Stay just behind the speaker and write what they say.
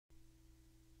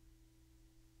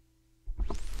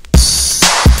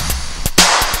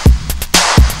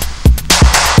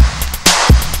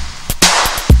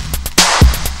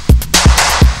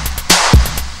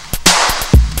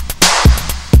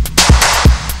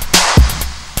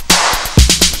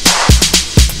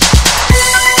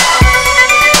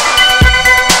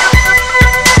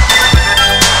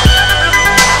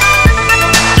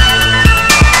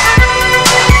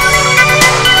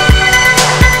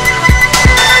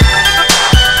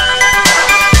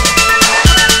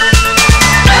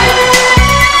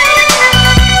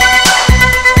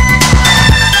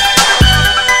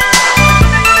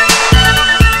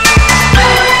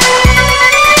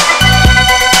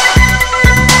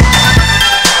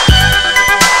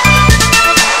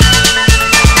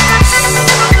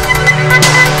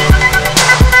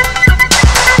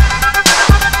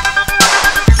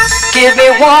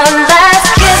one last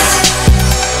kiss,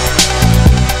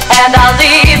 and I'll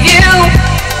leave you,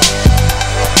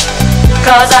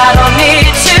 'cause I don't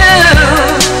need to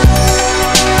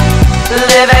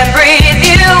live and breathe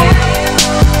you,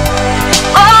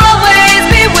 always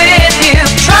be with you.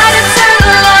 Try to turn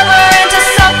a lover into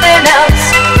something else,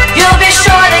 you'll be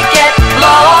sure to get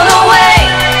blown away.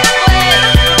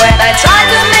 When I tried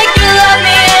to make you love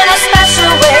me in a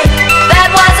special way, that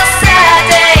was a sad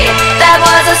day, that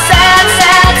was a sad,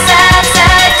 sad, sad,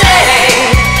 sad day.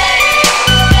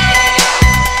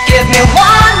 Give me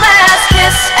one last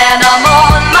kiss and I'm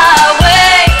on my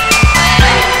way.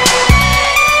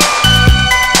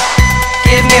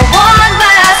 Give me one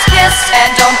last kiss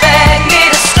and don't beg me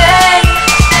to stay.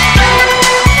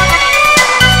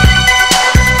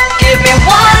 Give me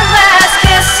one last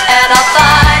kiss and I'll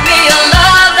find me a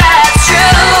love that's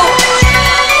true.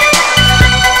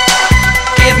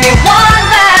 Give me one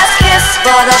last kiss,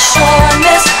 but I'll sure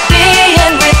miss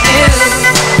being with you.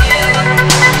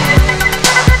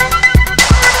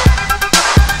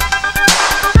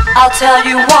 I'll tell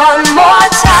you one more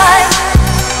time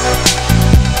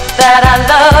that I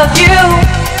love you,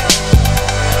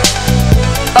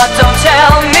 but don't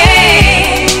tell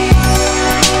me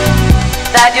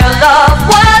that your love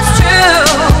was true.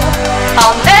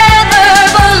 I'll never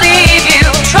believe you.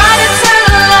 Try to turn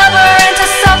a lover into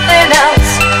something else,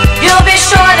 you'll be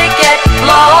sure to get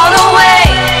blown away.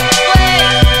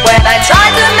 When I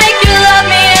tried to make you love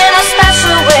me in a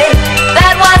special way,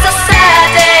 that was a sad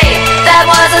day, that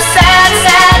was a sad,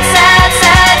 sad, sad,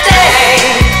 sad day.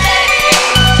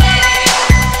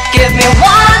 Give me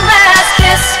one last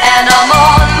kiss and I'm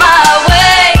on my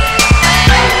way.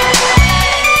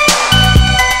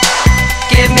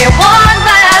 Give me one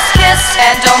last kiss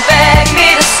and don't beg me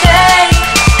to stay.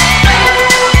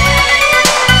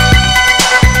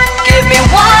 Give me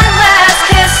one last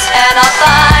kiss and I'll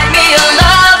find me a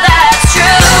love that's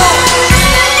true.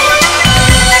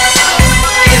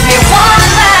 Give me one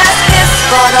last kiss,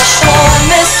 but I'll sure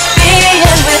miss being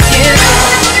with you.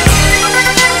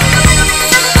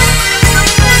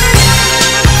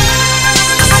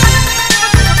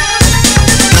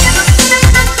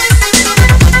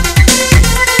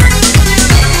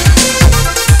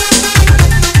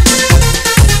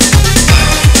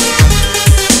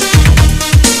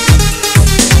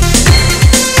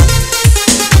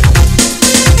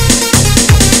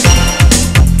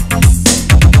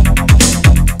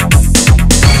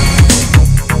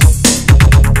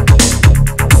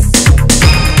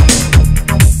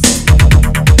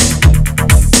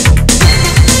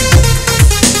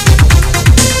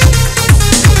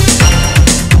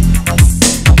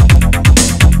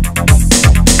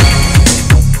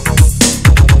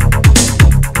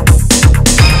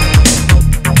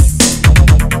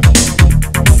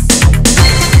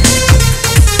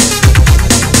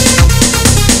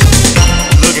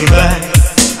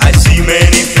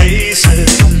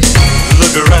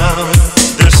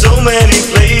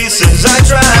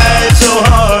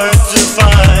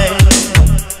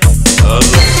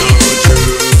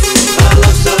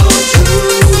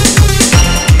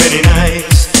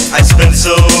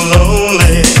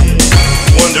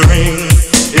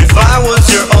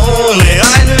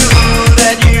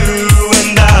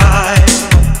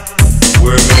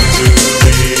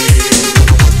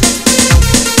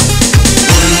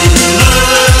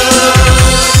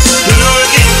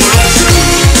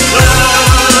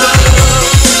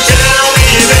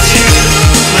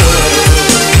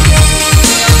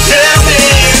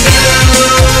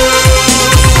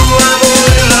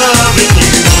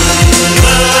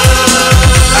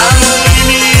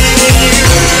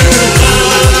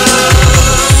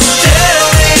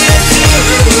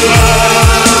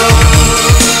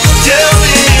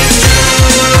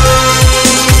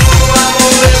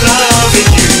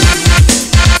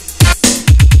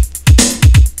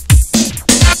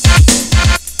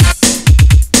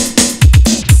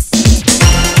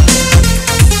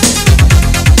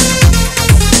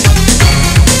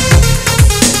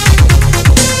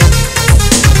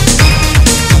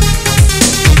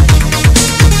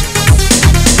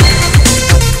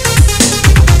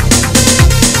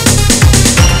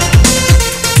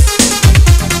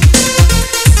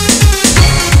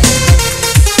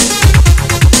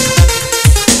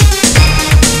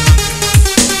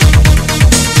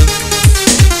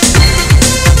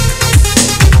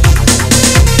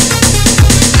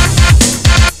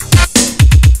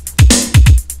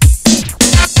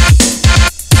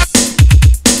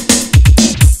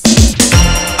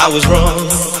 I was wrong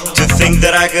to think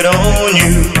that I could own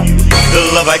you. The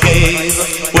love I gave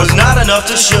was not enough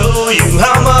to show you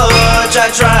how much I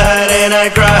tried and I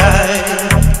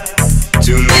cried.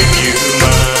 to make you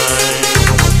mine.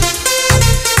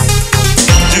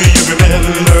 Do you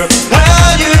remember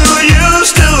how you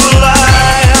used to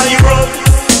lie? How you broke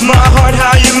my heart,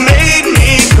 how you made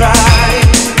me cry.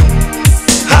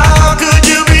 How could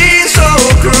you be so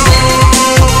cruel?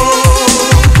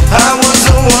 I was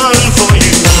the one for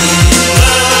you.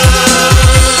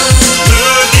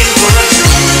 Looking for a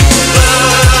true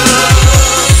love.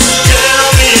 Tell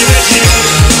me that you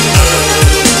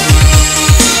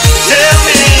tell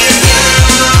me you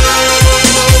do.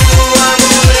 I'm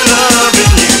only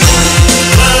loving you.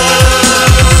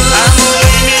 I'm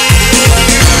only needing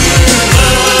you.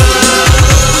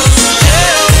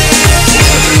 Tell me that you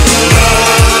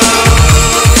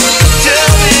tell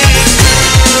me it's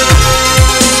true.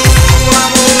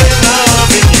 I'm only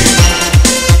loving you.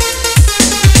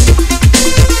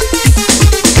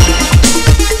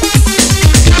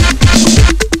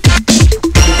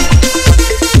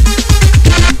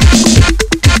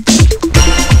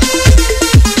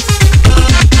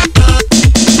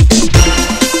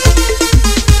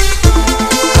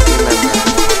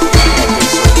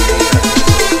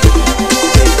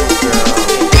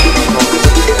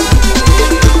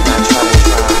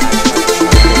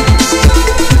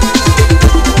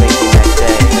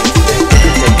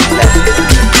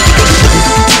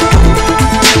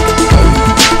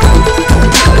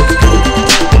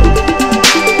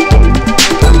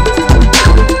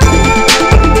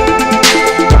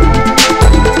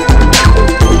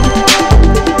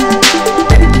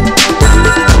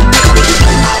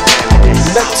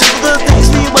 Back to the days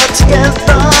we were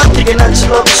together, thinking that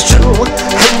your love is true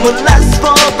and will last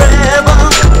forever.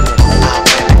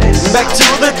 Back to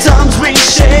the times we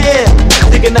shared,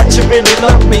 thinking that you really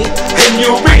love me and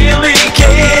you really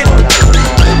cared.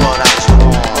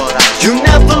 You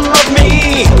never loved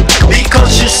me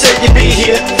because you said you'd be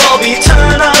here for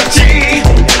eternity.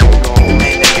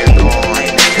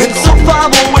 And so far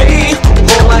away,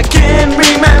 all I can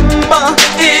remember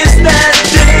is that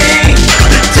day.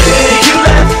 The day you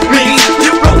left me,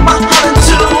 you broke my heart in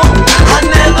two. I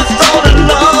never thought that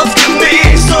love could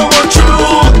be so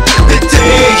untrue. The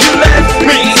day you left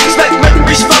me, it's like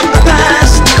memories from the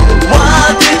past.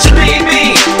 Why did you leave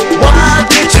me? Why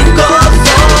did you go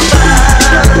so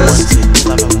fast?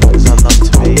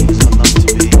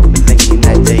 Thinking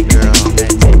that day, girl, the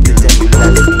day you left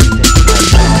me.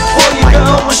 For you,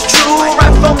 girl, was true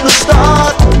right from the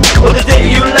start. But the day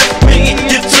you left me,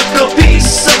 you took a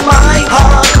piece of my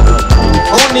heart.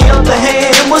 On the other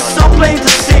hand, was so plain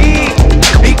to see,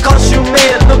 because you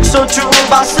made it look so true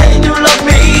by saying you love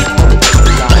me.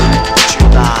 You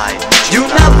lied. You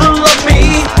never loved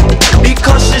me,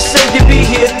 because you said you'd be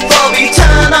here for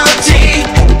eternity.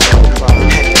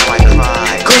 And now I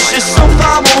cry. Cause you're so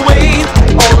far away,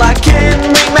 all I can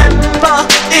remember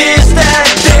is that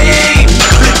day.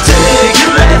 The day you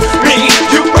left me,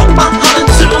 you broke my heart in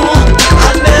two.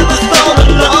 I never thought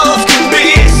that love could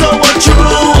be so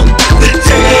untrue. The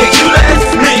day you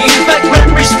left me, like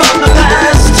memories from the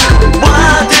past.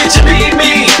 Why did you leave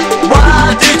me?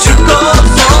 Why did you go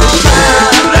so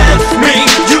fast? You left me,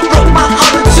 you broke my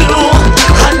heart in two.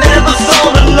 I never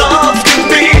thought that love could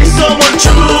be so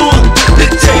untrue. The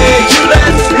day you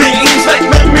left me, like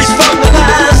memories from the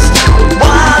past.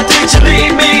 Why did you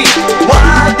leave me?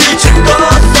 Why did you go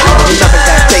so Remember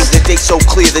that day, fast? the day so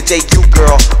clear, the day you,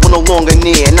 girl, were no longer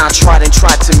near. And I tried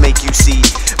to make you see.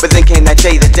 But then came that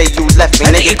day, the day you left me.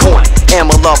 And Nigga, then you gone. and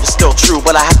my love was still true,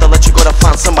 but I had to let you go to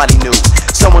find somebody new.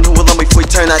 Someone who will love me for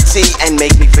eternity and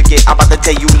make me forget about the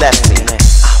day you left me.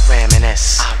 I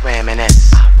reminisce, I reminisce,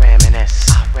 I reminisce,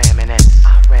 I reminisce,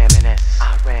 I reminisce,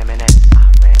 I reminisce, I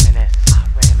reminisce, I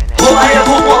reminisce. All I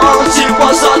ever wanted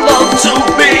was our love to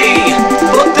be.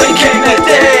 But then came that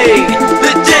day,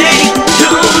 the day you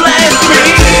left me.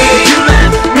 You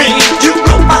left me, you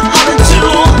broke my heart in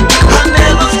two. I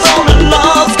never thought that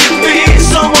love could be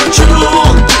so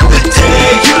untrue. The day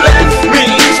you left me,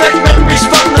 it's like memories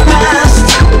from the past.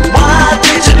 Why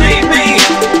did you leave me?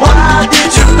 Why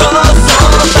did you go so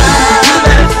fast? You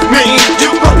left me, you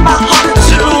broke my heart in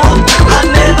two.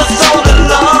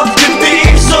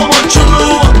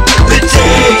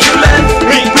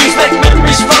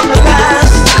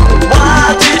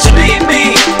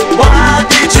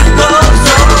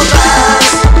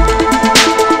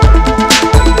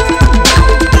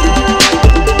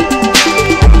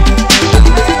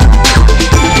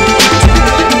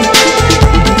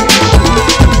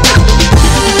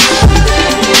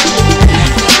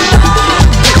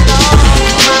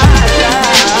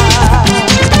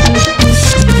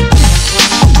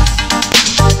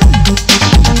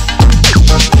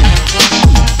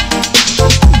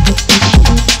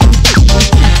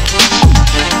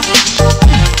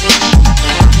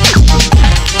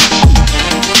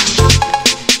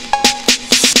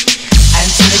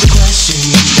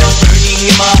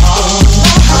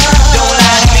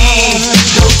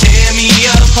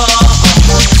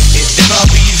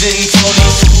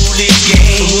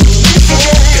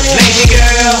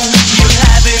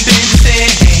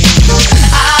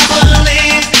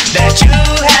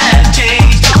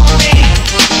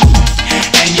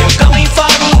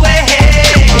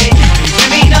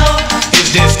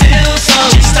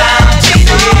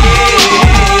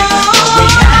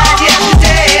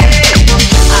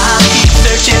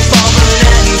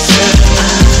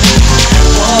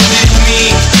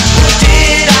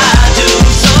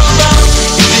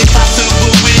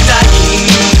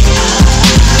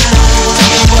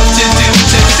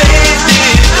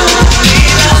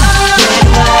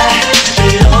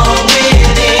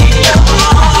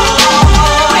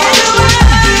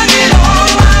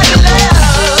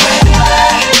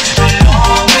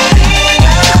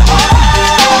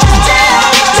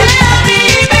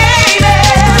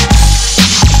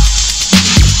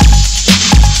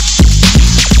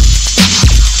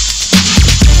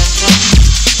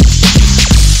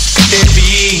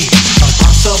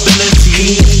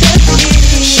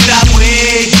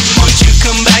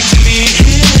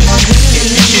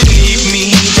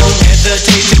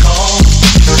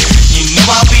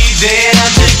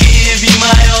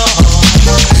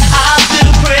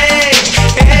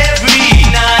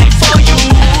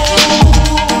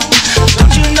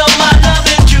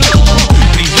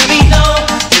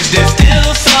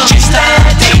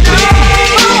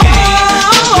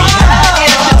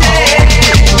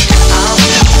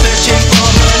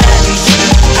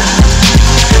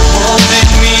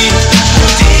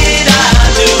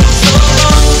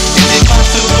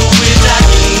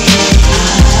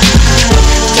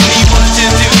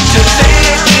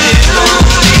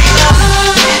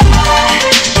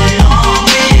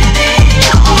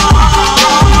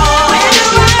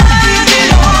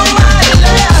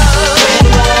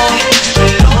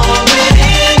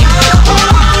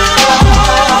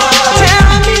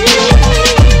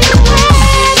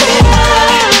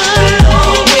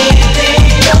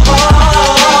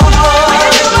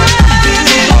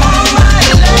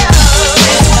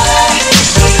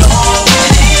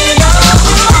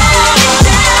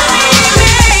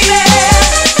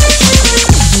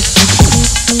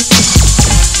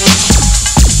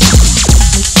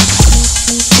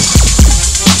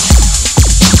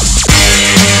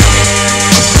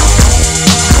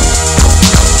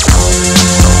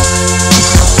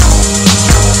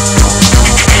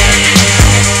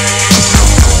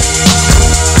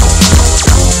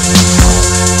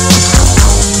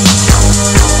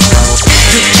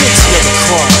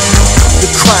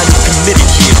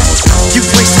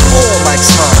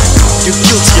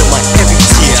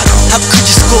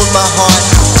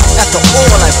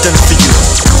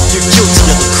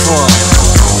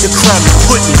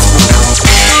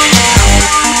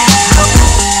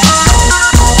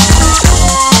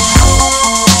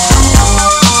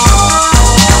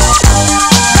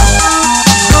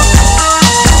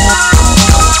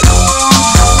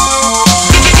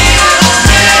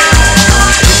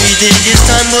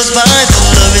 goes by, the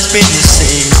love has been the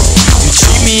same. You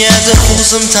treat me as a fool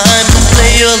sometimes and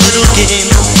play your little game.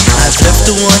 I've left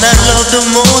the one I love the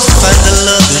most to find the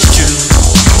love is true.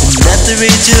 And at the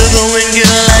rate you're going,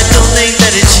 girl, I don't think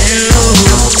that it's you.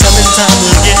 Time and time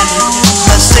again,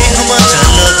 I say how much I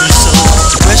love you so.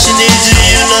 The question is, do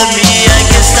you love me? I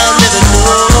guess I'll never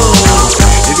know.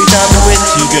 Every time I'm with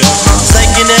you, girl, it's like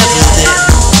you're never there.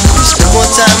 You spend more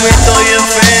time with all your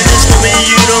friends, it's for me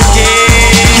you don't care.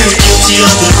 You're guilty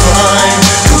of the crime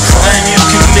you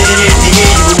committed here.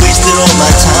 You wasted all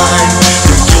my time.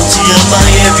 You're guilty of my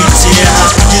every tear. How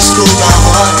could you scold my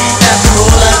heart after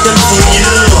all I've done for you?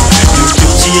 You're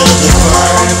guilty of the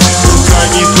crime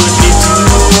you put me through.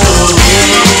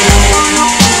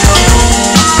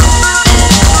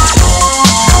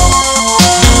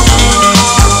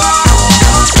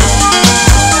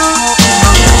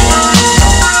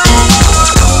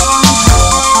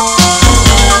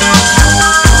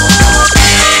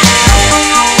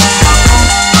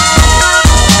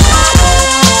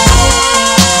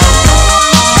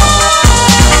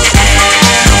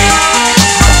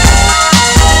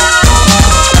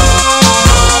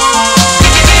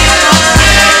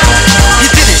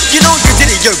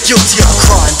 Guilty of a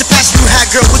crime. The passion you had,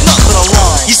 girl, was nothing but a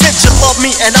lie. You said you loved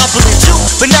me and I believed you,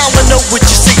 but now I know what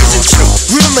you say isn't true.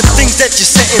 Remember things that you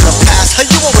said in the past, how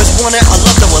you always wanted a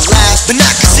love that would last, but now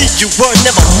I can see you were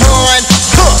never mine.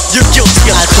 You're guilty of a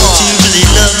crime. I thought you really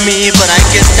loved me, but I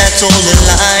guess that's all a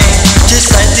lie.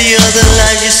 Just like the other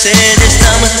lies you said, this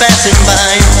time was passing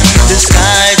by.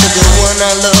 Disguise of the one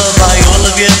I love by all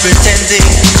of your pretending.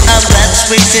 I'm glad this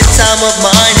wasted time of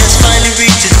mine has finally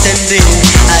reached its ending.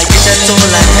 I guess that's all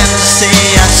I have to say.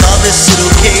 I saw this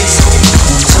little case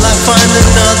until I find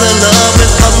another love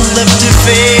with nothing left to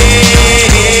face.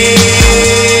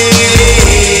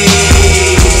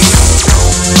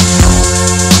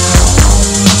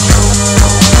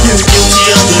 You're guilty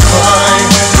of the crime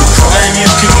you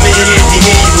committed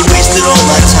here. You wasted all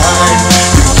my time.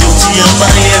 You're guilty of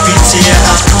my every tear.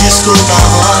 How could you scold my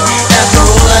heart after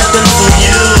all I've done for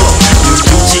you? You're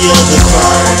guilty of the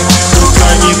crime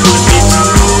you put me through.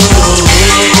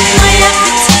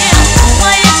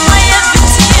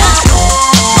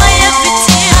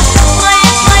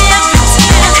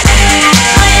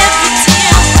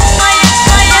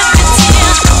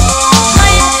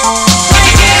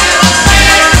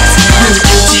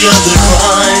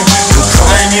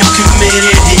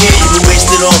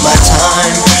 All my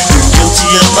time, you're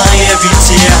guilty of my every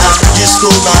tear. How could you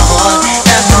scold my heart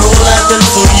after all I've done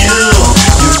for you?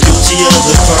 You're guilty of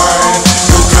the crime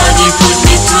you put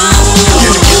me through.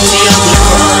 You're guilty of the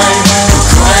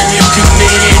crime you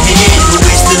committed here. You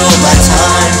wasted all my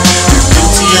time. You're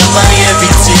guilty of my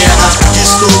every tear. How could you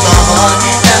scold my heart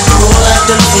after all I've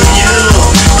done for you?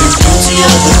 You're guilty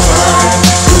of the crime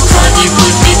you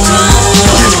put me through.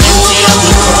 You're guilty of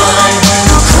the crime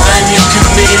you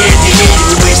committed here.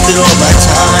 You wasted all my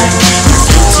time. You're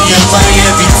guilty of my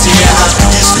every tear. How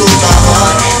could you scold my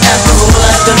heart after all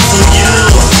I've done for you?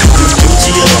 You're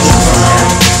guilty of the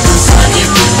crime you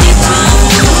put me through.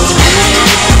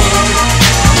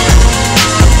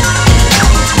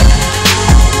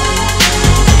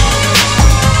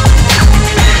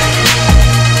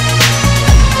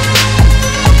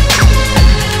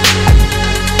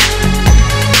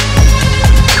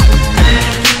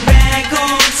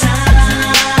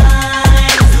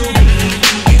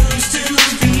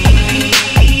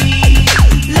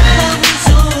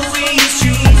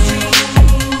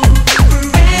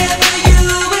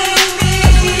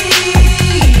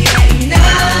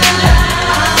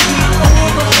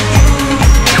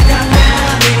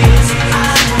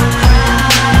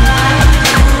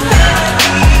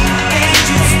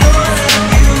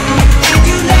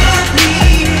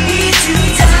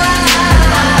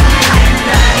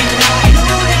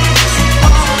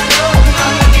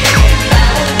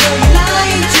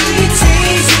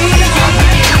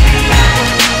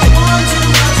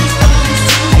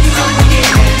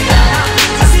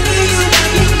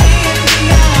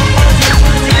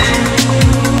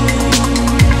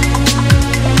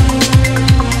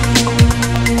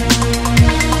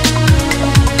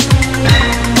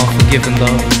 Unforgiven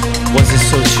love, was it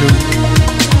so true?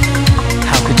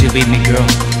 How could you leave me, girl?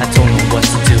 I don't know what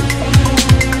to do.